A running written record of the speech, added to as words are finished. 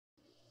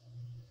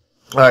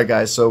Alright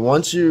guys, so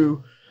once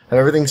you have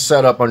everything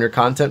set up on your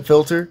content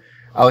filter,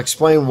 I'll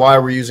explain why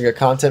we're using a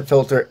content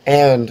filter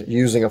and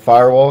using a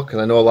firewall, because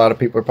I know a lot of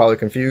people are probably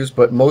confused,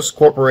 but most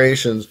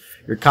corporations,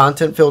 your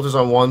content filter's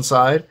on one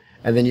side,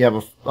 and then you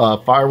have a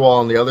firewall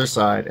on the other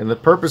side. And the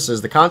purpose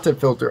is the content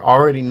filter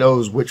already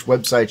knows which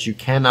websites you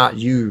cannot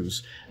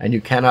use and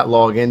you cannot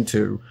log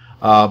into,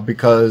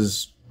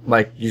 because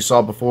like you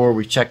saw before,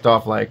 we checked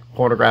off like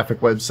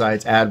pornographic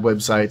websites, ad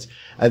websites,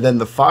 and then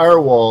the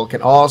firewall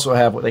can also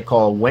have what they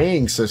call a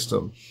weighing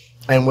system.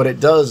 And what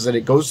it does is that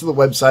it goes to the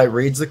website,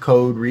 reads the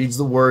code, reads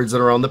the words that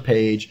are on the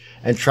page,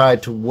 and try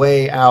to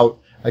weigh out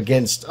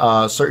against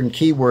certain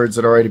keywords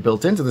that are already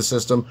built into the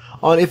system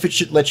on if it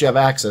should let you have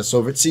access.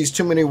 So if it sees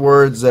too many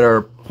words that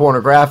are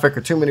pornographic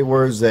or too many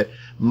words that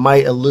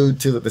might allude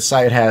to that the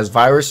site has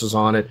viruses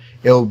on it,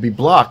 it'll be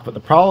blocked. But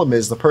the problem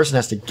is the person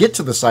has to get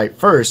to the site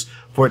first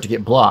for it to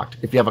get blocked.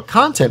 If you have a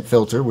content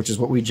filter, which is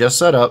what we just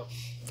set up,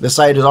 the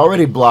site is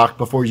already blocked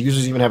before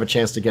users even have a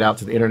chance to get out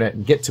to the internet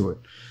and get to it.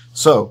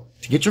 So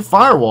to get your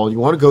firewall, you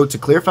want to go to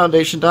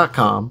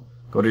clearfoundation.com,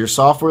 go to your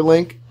software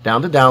link,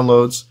 down to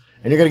downloads,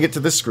 and you're going to get to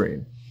this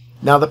screen.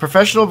 Now, the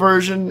professional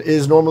version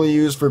is normally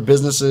used for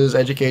businesses,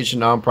 education,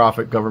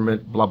 nonprofit,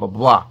 government, blah, blah,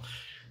 blah.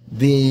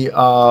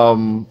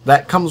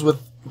 That comes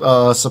with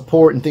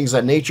support and things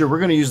of that nature. We're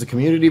going to use the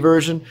community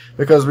version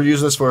because we're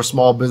using this for a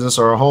small business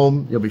or a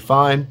home. You'll be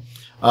fine.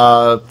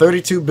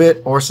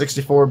 32-bit or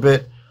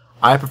 64-bit.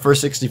 I prefer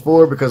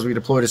 64 because we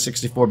deployed a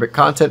 64-bit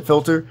content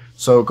filter.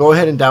 So go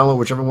ahead and download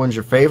whichever one's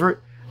your favorite.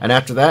 And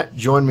after that,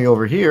 join me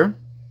over here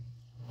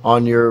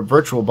on your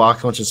virtual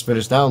box once it's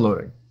finished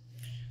downloading.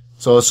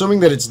 So assuming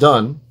that it's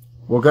done,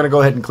 we're going to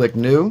go ahead and click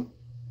New.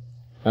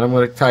 And I'm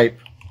going to type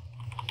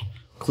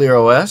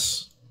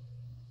ClearOS,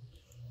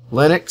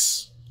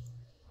 Linux.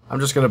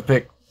 I'm just going to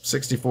pick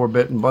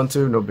 64-bit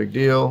Ubuntu, no big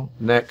deal.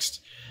 Next.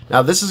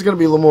 Now this is going to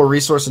be a little more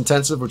resource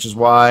intensive, which is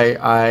why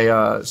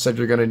I said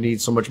you're going to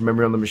need so much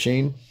memory on the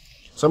machine.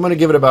 So I'm going to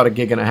give it about 1.5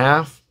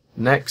 gigs.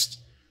 Next.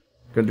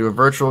 Going to do a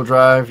virtual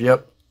drive.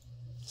 Yep.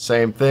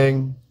 Same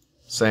thing.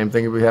 Same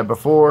thing that we had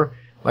before.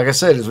 Like I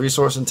said, it's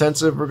resource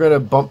intensive. We're going to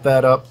bump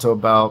that up to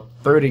about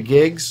 30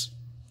 gigs.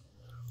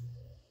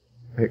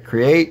 Hit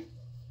create.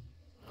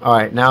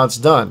 Alright, now it's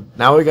done.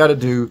 Now we got to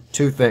do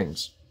two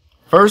things.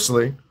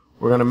 Firstly,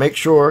 we're going to make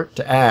sure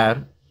to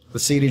add the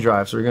CD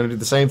drive. So we're going to do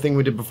the same thing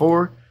we did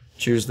before.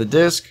 Choose the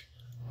disk.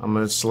 I'm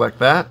going to select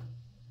that.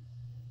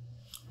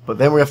 But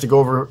then we have to go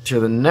over to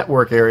the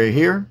network area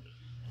here.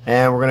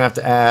 And we're going to have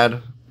to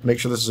add, make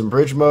sure this is in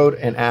bridge mode,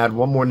 and add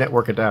one more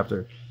network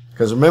adapter.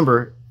 Because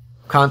remember,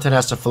 content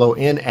has to flow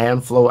in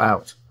and flow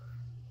out.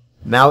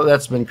 Now that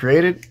that's been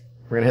created,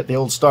 we're going to hit the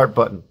old start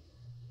button.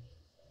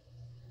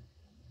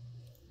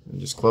 And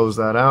just close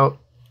that out.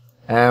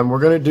 And we're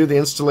going to do the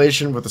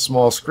installation with a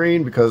small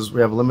screen because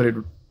we have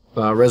limited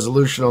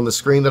resolution on the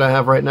screen that I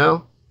have right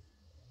now.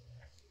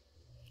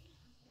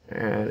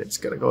 And it's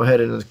going to go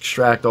ahead and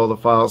extract all the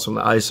files from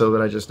the ISO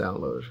that I just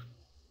downloaded.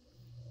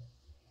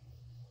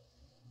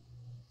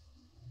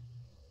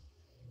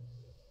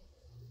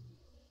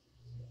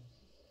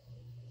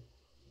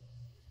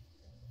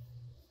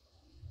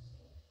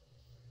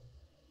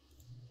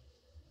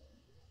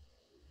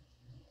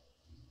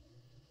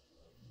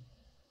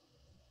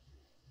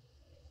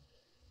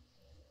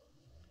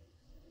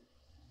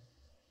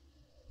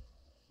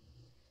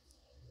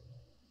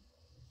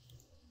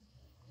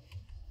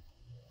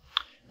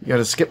 You got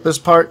to skip this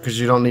part because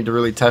you don't need to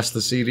really test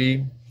the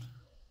CD.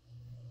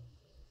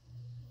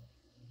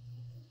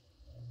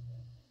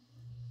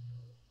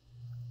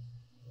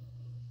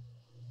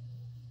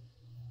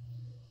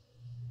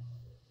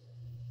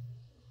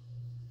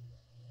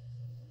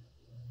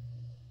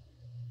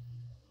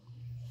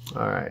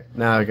 Alright,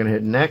 now you're going to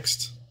hit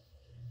next.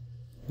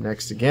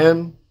 Next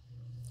again.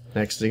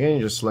 Next again.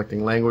 You're just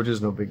selecting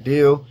languages, no big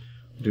deal.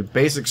 Do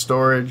basic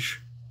storage.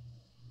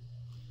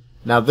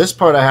 Now this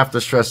part I have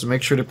to stress to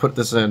make sure to put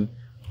this in.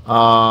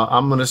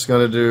 I'm just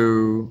going to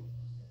do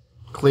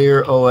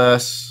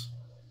ClearOS,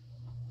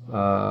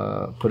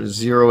 put a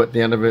 0 at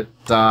the end of it,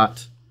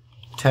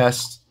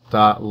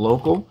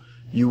 .test.local.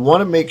 You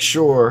want to make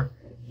sure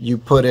you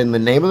put in the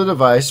name of the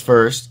device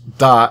first,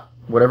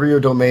 whatever your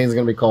domain is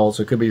going to be called.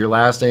 So it could be your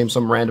last name,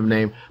 some random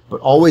name, but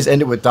always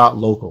end it with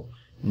 .local.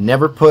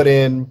 Never put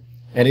in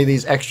any of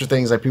these extra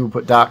things like people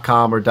put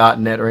 .com or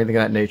 .net or anything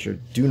of that nature.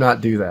 Do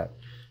not do that.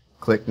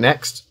 Click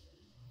next.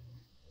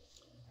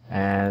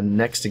 And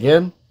next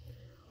again.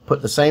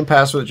 Put the same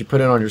password that you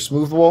put in on your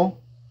smooth wall.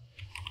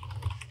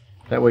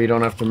 That way you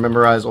don't have to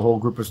memorize a whole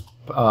group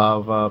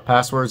of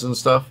passwords and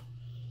stuff.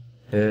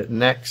 Hit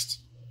next.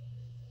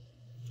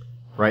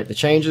 Write the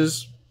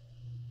changes.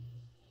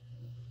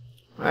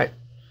 Alright.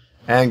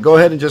 And go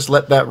ahead and just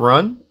let that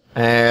run.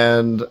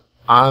 And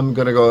I'm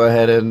going to go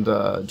ahead and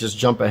just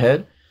jump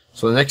ahead.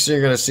 So the next thing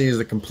you're going to see is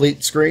the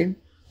complete screen.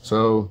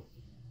 So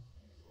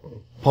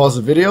pause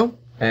the video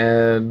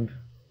and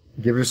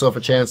give yourself a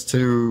chance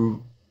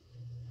to,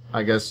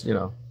 I guess, you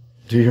know,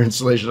 do your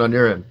installation on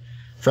your end.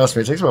 Trust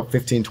me, it takes about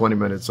 15-20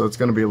 minutes, so it's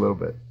going to be a little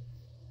bit.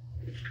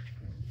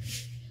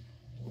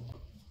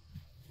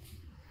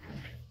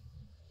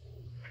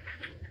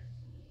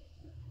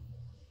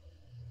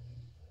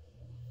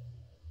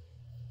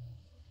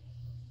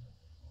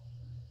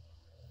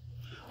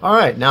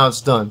 Alright, now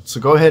it's done. So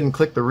go ahead and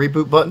click the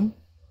reboot button.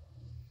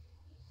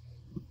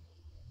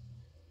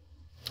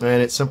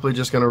 And it's simply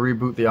just going to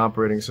reboot the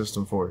operating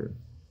system for you.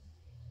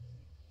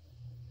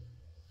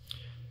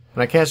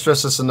 And I can't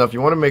stress this enough.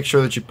 You want to make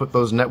sure that you put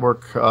those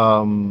network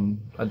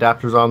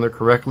adapters on there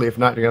correctly. If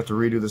not, you're going to have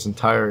to redo this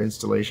entire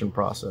installation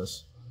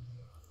process.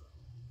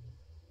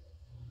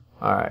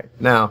 Alright,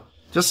 now,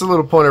 just a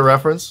little point of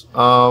reference.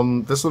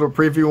 This little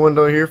preview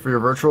window here for your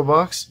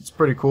VirtualBox, it's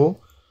pretty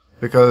cool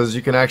because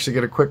you can actually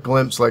get a quick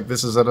glimpse. Like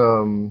this is at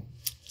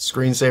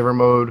screensaver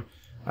mode.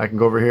 I can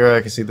go over here, I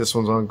can see this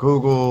one's on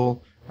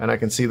Google, and I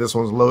can see this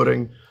one's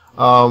loading.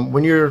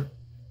 When you're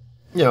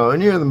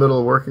and you're in the middle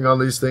of working on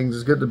these things,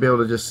 it's good to be able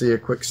to just see a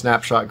quick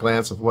snapshot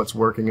glance of what's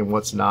working and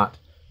what's not.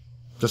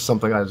 Just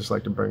something I just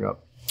like to bring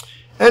up.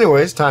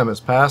 Anyways, time has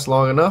passed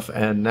long enough,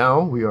 and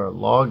now we are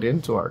logged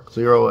into our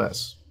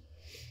ClearOS.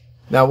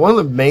 Now, one of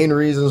the main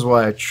reasons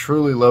why I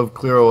truly love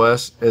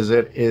ClearOS is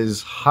it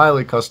is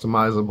highly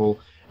customizable,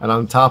 and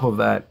on top of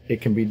that,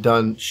 it can be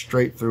done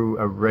straight through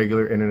a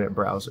regular internet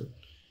browser.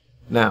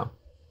 Now,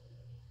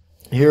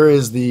 here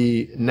is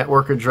the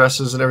network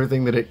addresses and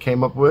everything that it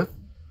came up with.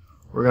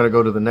 We're going to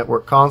go to the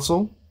network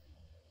console.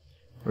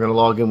 We're going to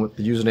log in with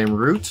the username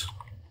root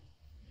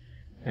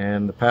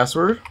and the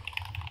password.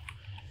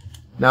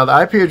 Now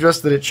the IP address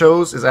that it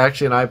chose is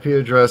actually an IP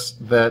address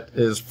that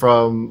is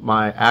from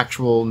my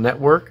actual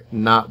network,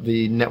 not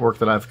the network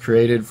that I've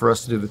created for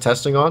us to do the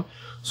testing on.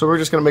 So we're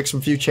just going to make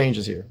some few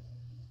changes here.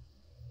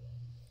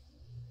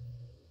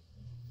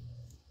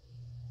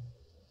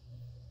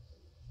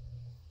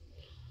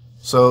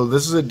 So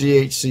this is a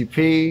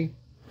DHCP.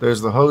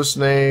 There's the host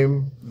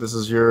name. This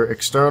is your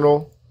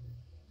external.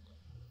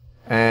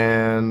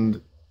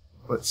 And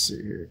let's see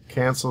here.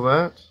 Cancel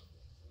that.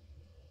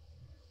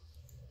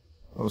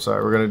 I'm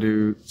sorry. We're going to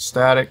do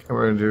static, and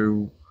we're going to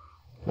do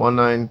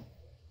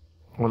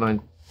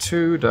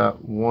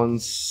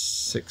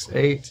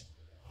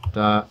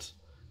 192.168.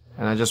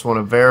 And I just want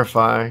to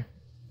verify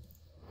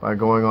by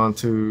going on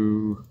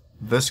to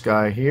this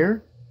guy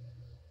here.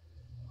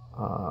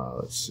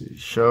 Let's see.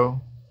 Show.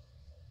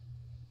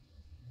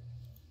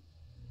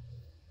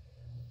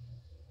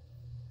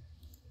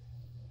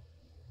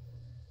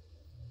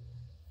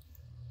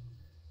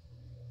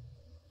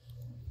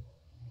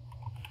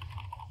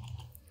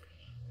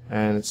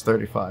 And it's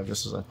 35,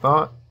 just as I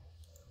thought.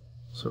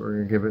 So we're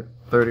going to give it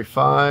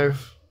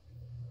 35.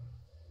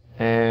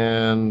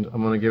 And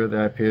I'm going to give it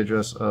the IP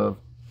address of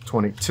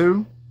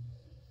 22.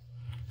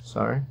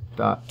 Sorry,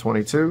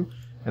 .22.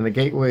 And the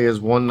gateway is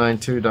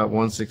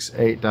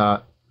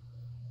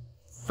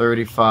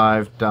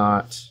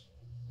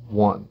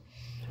 192.168.35.1.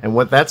 And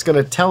what that's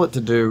going to tell it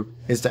to do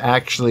is to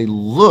actually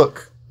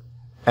look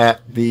at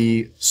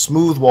the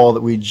smooth wall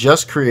that we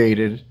just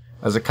created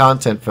as a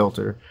content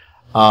filter.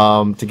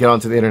 To get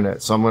onto the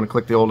internet. So I'm going to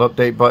click the old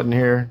update button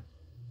here.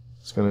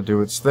 It's going to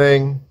do its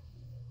thing.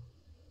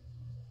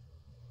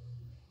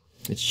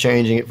 It's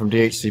changing it from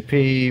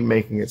DHCP,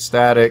 making it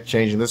static,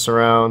 changing this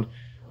around.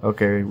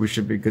 Okay, we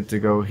should be good to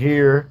go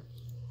here.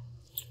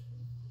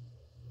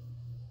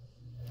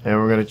 And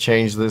we're going to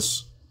change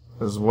this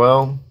as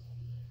well.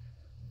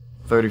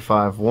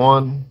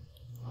 35.1,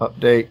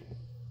 update.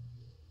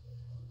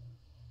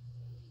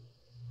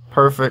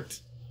 Perfect.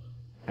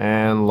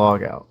 And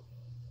log out.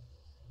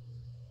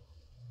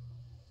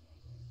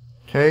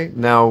 Okay,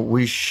 now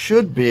we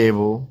should be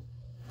able,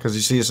 because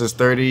you see it says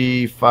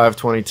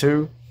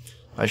 3522,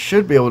 I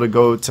should be able to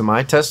go to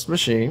my test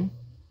machine.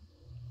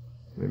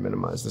 Let me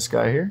minimize this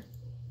guy here.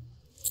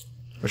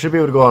 I should be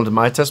able to go onto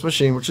my test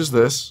machine, which is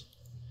this.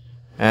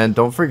 And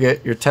don't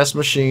forget, your test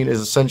machine is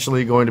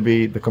essentially going to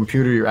be the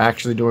computer you're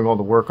actually doing all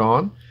the work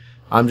on.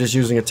 I'm just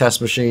using a test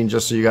machine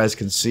just so you guys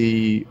can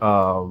see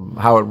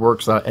how it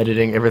works without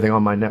editing everything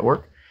on my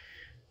network.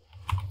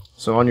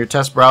 So on your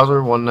test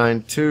browser,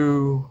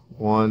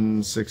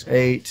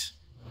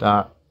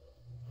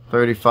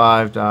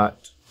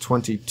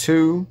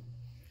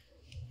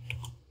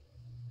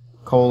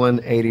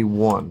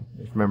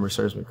 if memory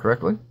serves me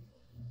correctly.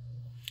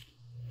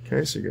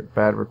 Okay, so you get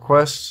bad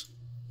requests.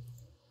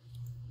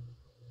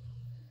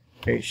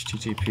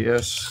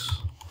 HTTPS.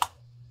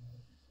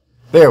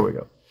 There we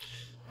go.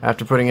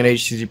 After putting in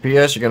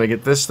HTTPS, you're going to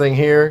get this thing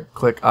here.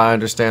 Click I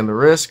understand the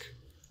risk,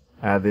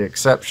 add the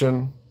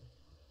exception,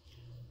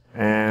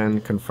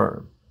 and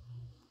confirm.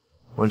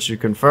 Once you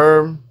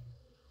confirm,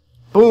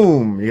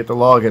 boom, you get the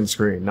login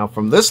screen. Now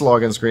from this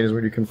login screen is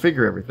where you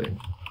configure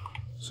everything.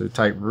 So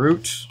type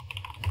root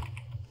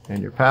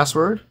and your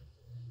password.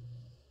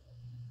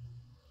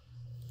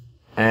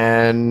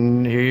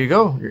 And here you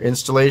go, your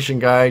installation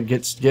guide,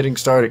 getting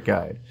started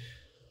guide.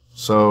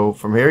 So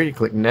from here you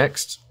click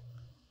next.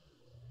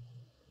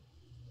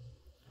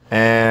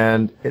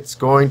 And it's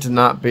going to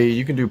not be,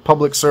 you can do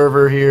public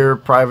server here,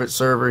 private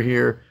server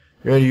here.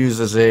 You're going to use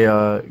as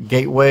a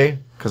gateway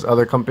because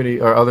other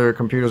computers are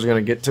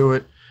going to get to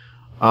it.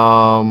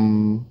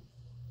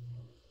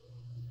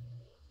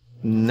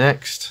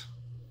 Next.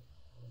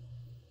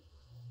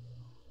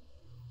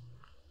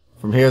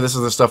 From here, this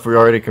is the stuff we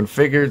already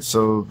configured,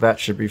 so that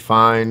should be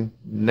fine.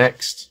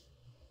 Next.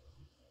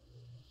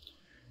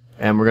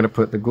 And we're going to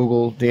put the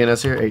Google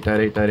DNS here,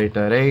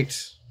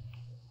 8.8.8.8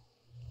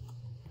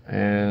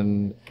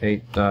 and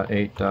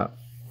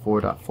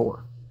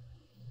 8.8.4.4.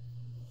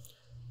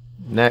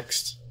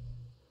 Next.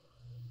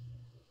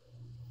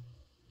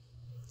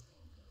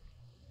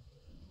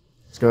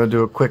 It's going to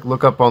do a quick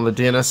lookup on the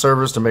DNS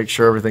servers to make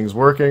sure everything's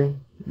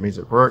working. It means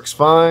it works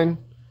fine.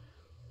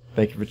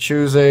 Thank you for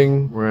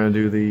choosing. We're going to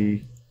do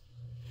the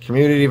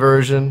community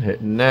version.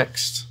 Hit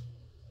next.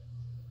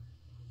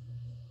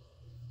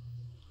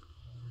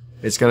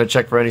 It's going to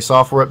check for any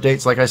software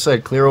updates. Like I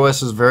said,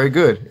 ClearOS is very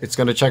good. It's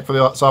going to check for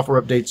the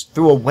software updates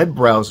through a web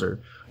browser.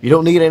 You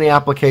don't need any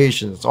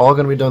applications. It's all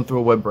going to be done through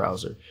a web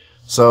browser.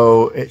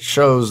 So it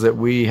shows that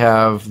we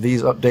have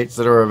these updates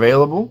that are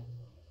available.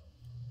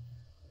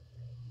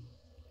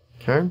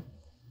 Okay.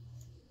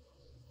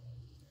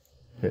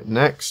 Hit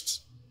next.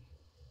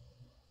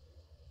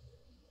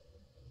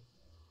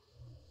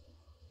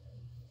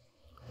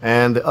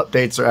 And the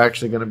updates are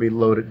actually going to be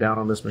loaded down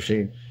on this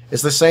machine.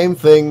 It's the same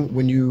thing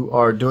when you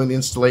are doing the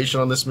installation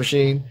on this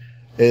machine.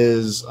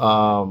 As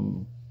I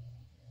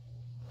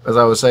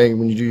was saying,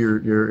 when you do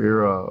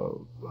your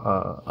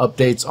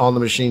updates on the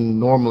machine,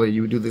 normally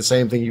you would do the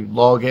same thing. You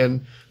log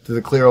in to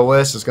the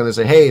ClearOS. It's going to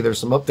say, hey, there's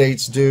some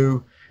updates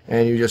due,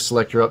 and you just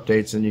select your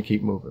updates and you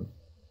keep moving.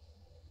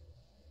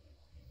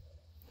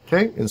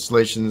 Okay,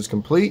 installation is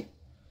complete.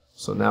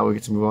 So now we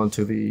get to move on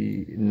to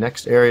the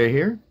next area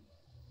here.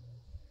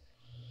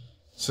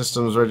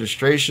 Systems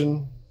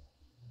registration.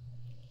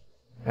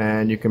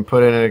 And you can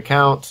put in an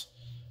account.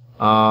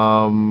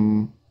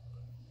 You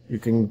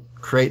can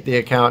create the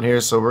account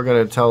here. So we're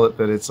going to tell it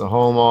that it's a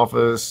home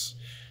office.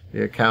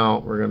 The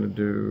account we're going to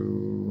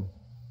do,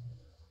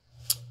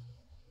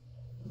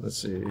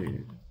 let's see,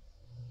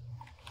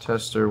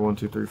 tester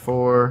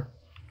 1234,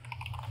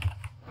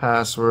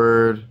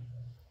 password.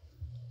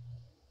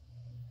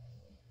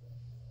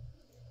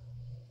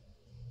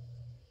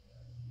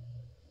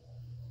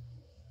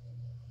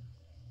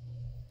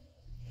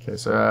 Okay,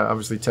 so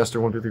obviously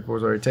tester 1234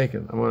 is already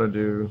taken. I'm going to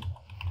do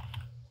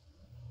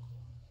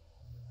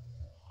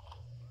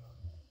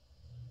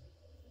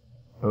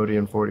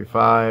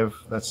ODN45.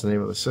 That's the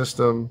name of the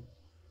system.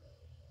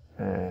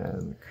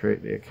 And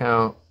create the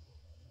account.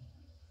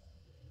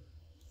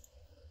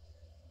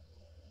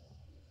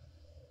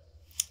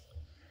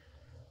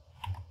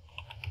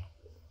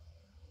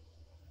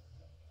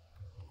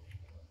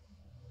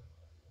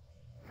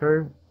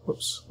 Okay.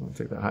 Whoops. Let me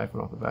take that hyphen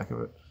off the back of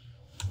it.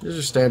 These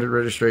are standard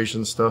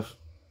registration stuff.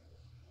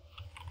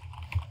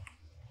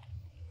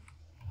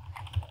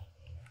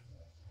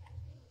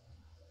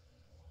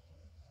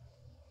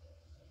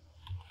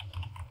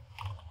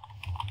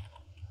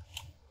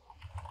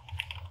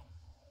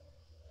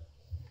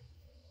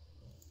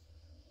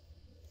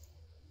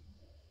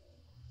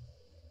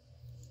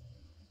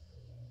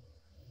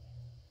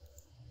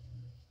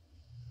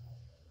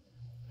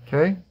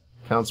 Okay,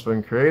 account's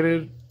been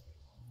created.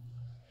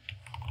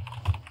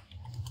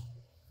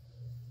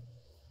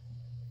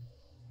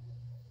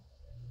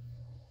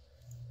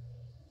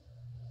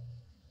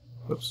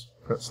 Oops,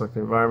 select the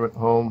environment,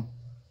 home,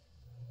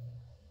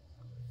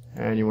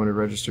 and you want to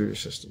register your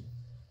system.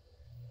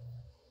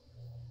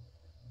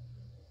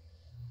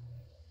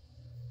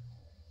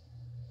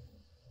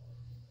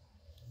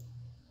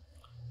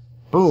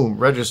 Boom,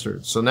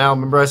 registered. So now,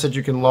 remember I said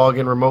you can log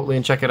in remotely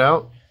and check it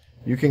out?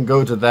 You can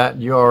go to that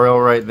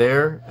URL right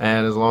there,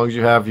 and as long as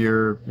you have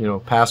your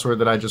password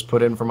that I just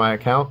put in for my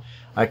account,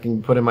 I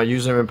can put in my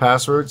username and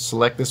password,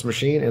 select this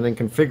machine, and then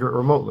configure it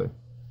remotely.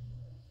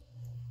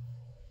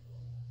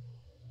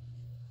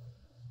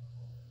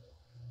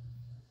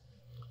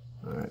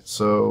 Alright,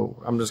 so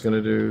I'm just going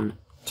to do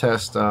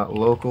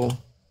test.local,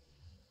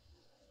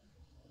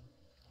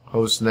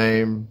 host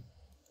name,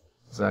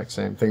 exact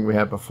same thing we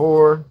had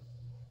before,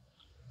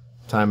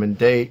 time and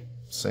date,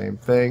 same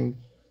thing.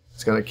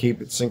 It's going to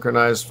keep it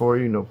synchronized for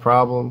you, no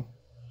problem.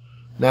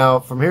 Now,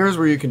 from here is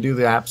where you can do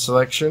the app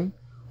selection.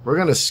 We're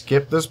going to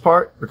skip this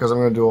part because I'm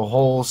going to do a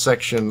whole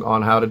section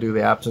on how to do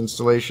the apps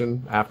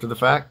installation after the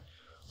fact.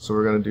 So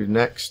we're going to do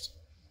next.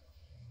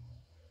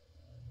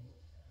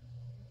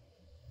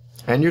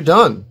 And you're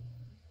done.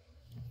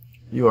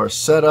 You are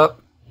set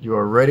up. You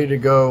are ready to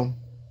go.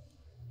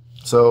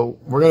 So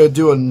we're going to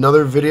do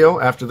another video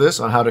after this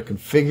on how to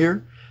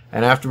configure.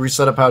 And after we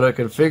set up how to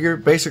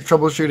configure, basic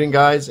troubleshooting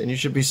guides, and you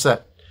should be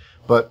set.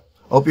 But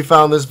hope you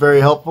found this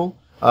very helpful.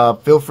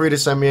 Feel free to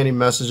send me any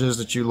messages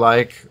that you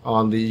like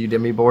on the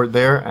Udemy board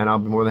there, and I'll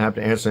be more than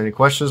happy to answer any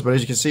questions. But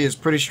as you can see, it's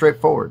pretty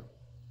straightforward.